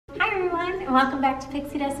everyone, and welcome back to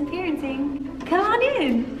Pixie Dust and Parenting. Come on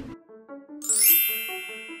in.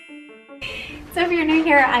 So if you're new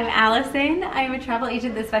here, I'm Allison. I'm a travel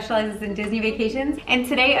agent that specializes in Disney vacations, and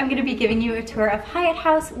today I'm going to be giving you a tour of Hyatt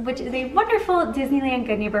House, which is a wonderful Disneyland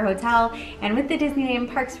Good Neighbor Hotel, and with the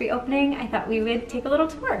Disneyland parks reopening, I thought we would take a little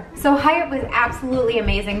tour. So Hyatt was absolutely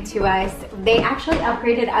amazing to us. They actually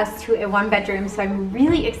upgraded us to a 1-bedroom, so I'm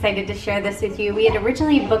really excited to share this with you. We had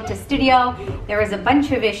originally booked a studio. There was a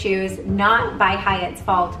bunch of issues, not by Hyatt's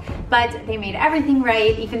fault, but they made everything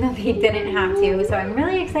right, even though they didn't have to. So I'm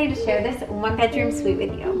really excited to share this 1-bedroom suite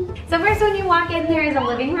with you. So first, when you walk in, there is a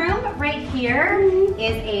living room. Right here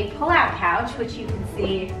is a pull-out couch, which you can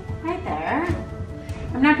see right there.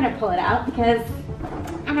 I'm not gonna pull it out because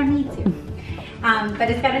I don't need to.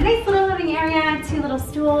 But it's got a nice little living area, 2 little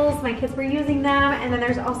stools. My kids were using them. And then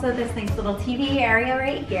there's also this nice little TV area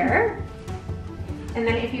right here. And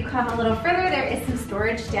then if you come a little further, there is some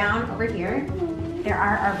storage down over here. There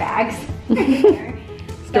are our bags right here.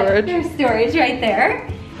 Storage. There's storage right there.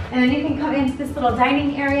 And then you can come into this little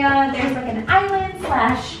dining area. There's like an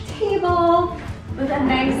island/table with a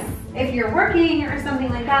nice, if you're working or something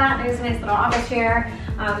like that, there's a nice little office chair.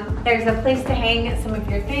 There's a place to hang some of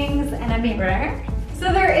your things and a mirror.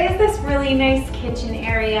 So there is this really nice kitchen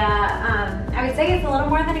area. I would say it's a little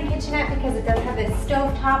more than a kitchenette because it does have this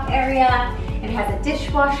stovetop area. It has a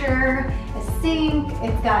dishwasher, a sink.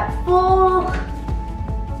 It's got full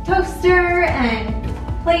toaster and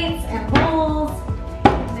plates and bowls.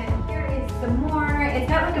 Some more. It's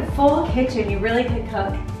got like a full kitchen. You really could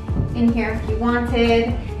cook in here if you wanted.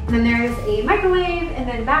 And then there's a microwave, and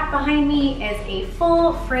then back behind me is a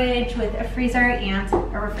full fridge with a freezer and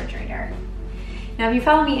a refrigerator. Now if you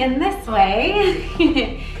follow me in this way,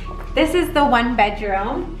 this is the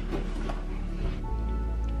 1-bedroom.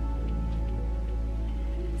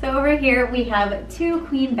 So over here we have 2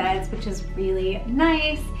 queen beds, which is really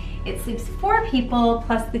nice. It sleeps 4 people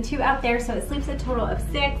plus the 2 out there, so it sleeps a total of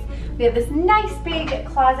 6. We have this nice big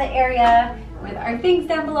closet area with our things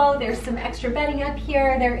down below. There's some extra bedding up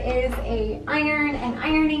here. There is an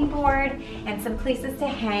ironing board, and some places to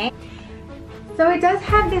hang. So it does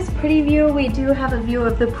have this pretty view. We do have a view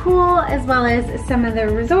of the pool as well as some of the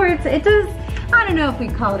resorts. It does, I don't know if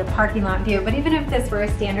we'd call it a parking lot view, but even if this were a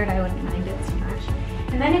standard, I wouldn't mind it too much.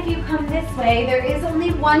 And then if you come this way, there is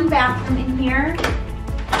only 1 bathroom in here,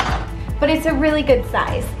 but it's a really good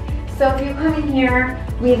size. So if you come in here,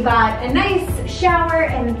 we've got a nice shower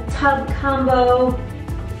and tub combo,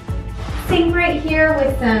 sink right here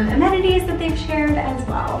with some amenities that they've shared as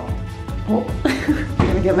well. Oh, I'm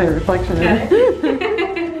gonna get my reflection in.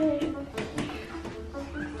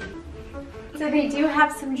 So they do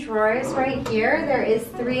have some drawers right here. There is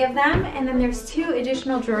 3 of them, and then there's 2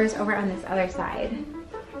 additional drawers over on this other side.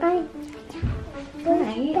 Right.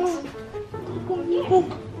 Yeah.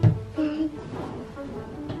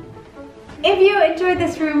 If you enjoyed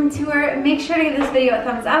this room tour, make sure to give this video a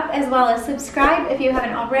thumbs up, as well as subscribe if you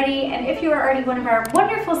haven't already. And if you are already one of our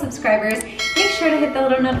wonderful subscribers, make sure to hit the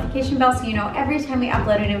little notification bell so you know every time we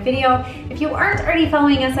upload a new video. If you aren't already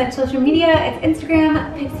following us on social media, it's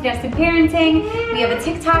Instagram, Pixie Dust and Parenting. We have a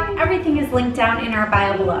TikTok. Everything is linked down in our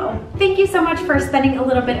bio below. Thank you so much for spending a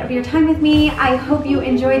little bit of your time with me. I hope you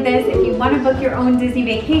enjoyed this. If you want to book your own Disney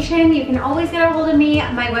vacation, you can always get a hold of me.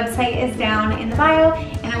 My website is down in the bio,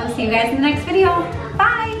 and I will see you guys in the next video.